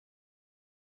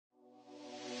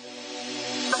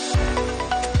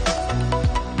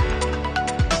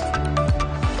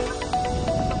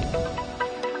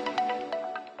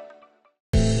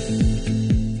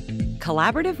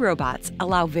Collaborative robots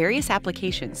allow various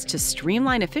applications to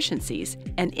streamline efficiencies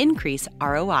and increase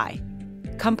ROI.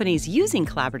 Companies using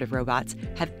collaborative robots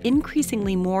have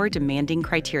increasingly more demanding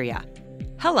criteria.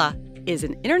 Hella is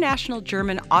an international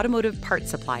German automotive parts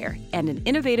supplier and an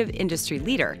innovative industry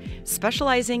leader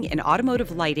specializing in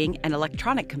automotive lighting and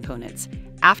electronic components,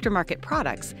 aftermarket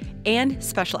products, and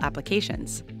special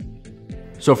applications.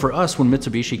 So for us, when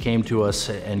Mitsubishi came to us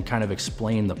and kind of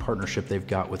explained the partnership they've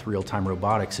got with RealTime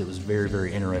Robotics, it was very,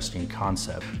 very interesting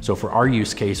concept. So for our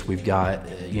use case, we've got,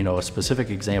 a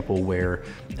specific example where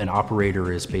an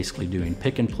operator is basically doing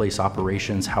pick and place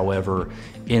operations. However,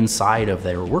 inside of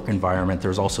their work environment,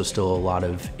 there's also still a lot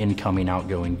of incoming,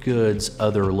 outgoing goods,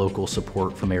 other local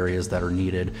support from areas that are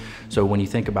needed. So when you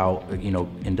think about,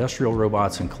 industrial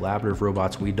robots and collaborative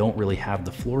robots, we don't really have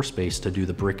the floor space to do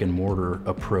the brick and mortar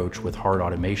approach with hard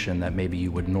automation that maybe you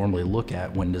would normally look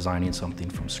at when designing something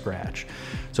from scratch.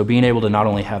 So being able to not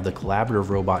only have the collaborative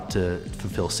robot to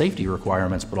fulfill safety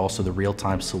requirements, but also the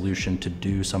real-time solution to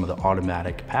do some of the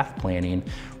automatic path planning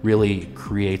really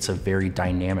creates a very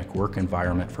dynamic work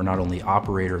environment for not only the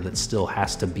operator that still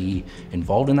has to be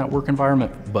involved in that work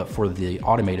environment, but for the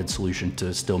automated solution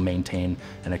to still maintain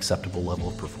an acceptable level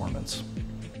of performance.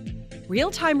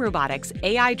 RealTime Robotics'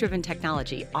 AI-driven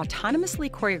technology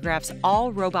autonomously choreographs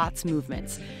all robots'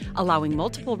 movements, allowing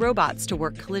multiple robots to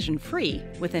work collision-free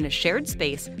within a shared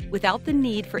space without the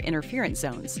need for interference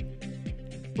zones.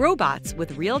 Robots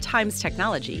with RealTime's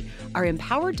technology are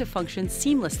empowered to function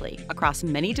seamlessly across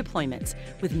many deployments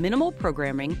with minimal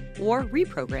programming or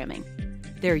reprogramming.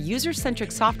 Their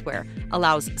user-centric software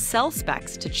allows cell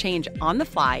specs to change on the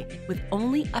fly with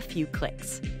only a few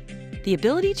clicks. The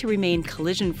ability to remain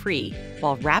collision-free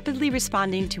while rapidly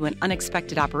responding to an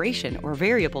unexpected operation or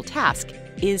variable task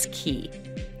is key.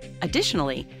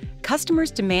 Additionally, customers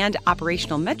demand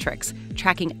operational metrics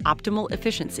tracking optimal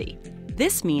efficiency.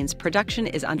 This means production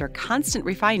is under constant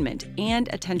refinement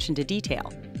and attention to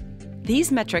detail.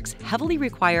 These metrics heavily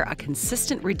require a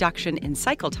consistent reduction in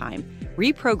cycle time,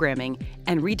 reprogramming,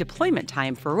 and redeployment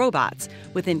time for robots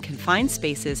within confined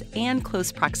spaces and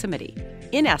close proximity.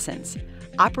 In essence,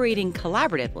 operating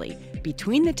collaboratively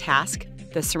between the task,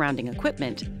 the surrounding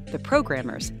equipment, the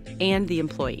programmers, and the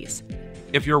employees.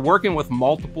 If you're working with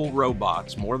multiple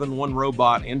robots, more than one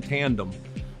robot in tandem,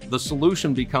 the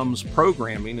solution becomes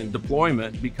programming, and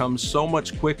deployment becomes so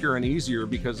much quicker and easier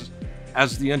because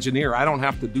as the engineer, I don't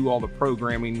have to do all the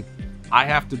programming. I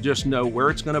have to just know where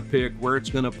it's going to pick, where it's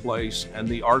going to place, and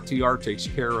the RTR takes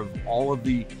care of all of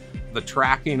the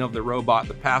tracking of the robot,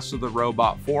 the paths of the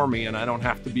robot for me, and I don't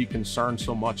have to be concerned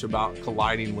so much about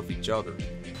colliding with each other.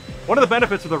 One of the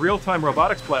benefits of the RealTime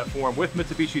Robotics platform with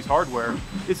Mitsubishi's hardware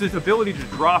is its ability to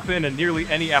drop in nearly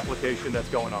any application that's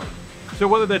going on. So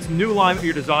whether that's a new line that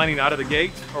you're designing out of the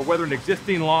gate, or whether an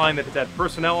existing line that has had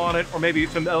personnel on it, or maybe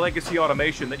some legacy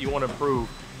automation that you want to improve,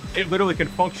 it literally can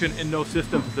function in those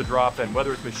systems as a drop-in.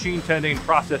 Whether it's machine tending,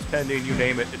 process tending, you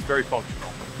name it, it's very functional.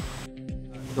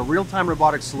 The RealTime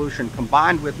Robotics solution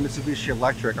combined with Mitsubishi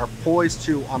Electric are poised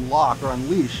to unlock or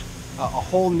unleash a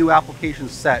whole new application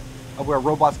set of where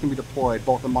robots can be deployed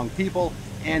both among people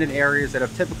and in areas that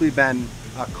have typically been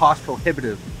cost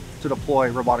prohibitive to deploy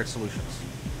robotic solutions.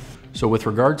 So with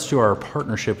regards to our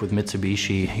partnership with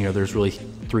Mitsubishi, there's really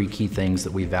three key things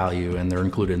that we value, and they're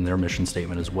included in their mission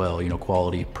statement as well,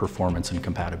 quality, performance, and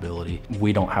compatibility.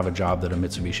 We don't have a job that a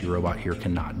Mitsubishi robot here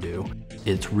cannot do.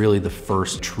 It's really the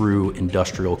first true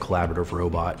industrial collaborative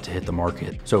robot to hit the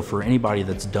market. So for anybody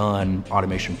that's done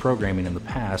automation programming in the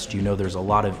past, there's a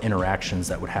lot of interactions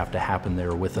that would have to happen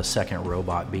there with a second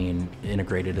robot being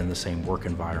integrated in the same work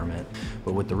environment.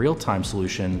 But with the RealTime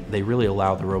solution, they really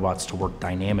allow the robots to work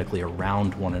dynamically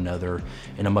around one another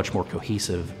in a much more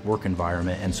cohesive work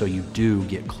environment, and so you do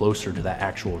get closer to that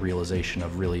actual realization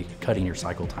of really cutting your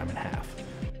cycle time in half.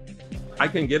 I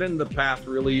can get in the path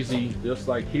real easy, just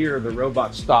like here, the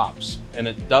robot stops and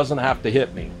it doesn't have to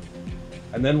hit me.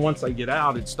 And then once I get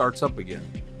out, it starts up again.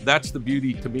 That's the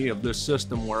beauty to me of this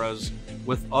system, whereas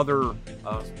with other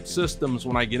systems,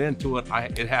 when I get into it,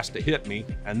 it has to hit me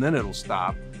and then it'll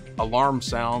stop. Alarm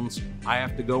sounds, I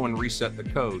have to go and reset the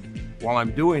code. While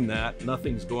I'm doing that,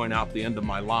 nothing's going out the end of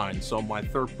my line, so my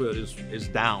throughput is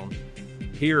down.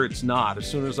 Here it's not. As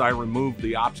soon as I remove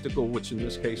the obstacle, which in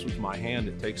this case was my hand,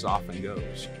 it takes off and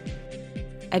goes.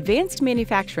 Advanced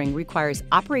manufacturing requires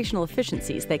operational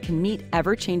efficiencies that can meet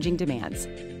ever-changing demands.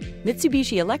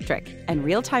 Mitsubishi Electric and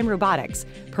RealTime Robotics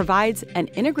provides an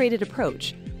integrated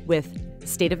approach with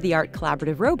state-of-the-art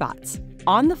collaborative robots,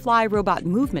 on-the-fly robot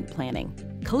movement planning,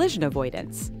 collision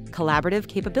avoidance, collaborative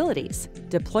capabilities,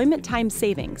 deployment time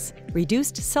savings,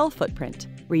 reduced cell footprint,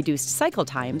 reduced cycle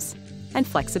times, and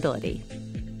flexibility.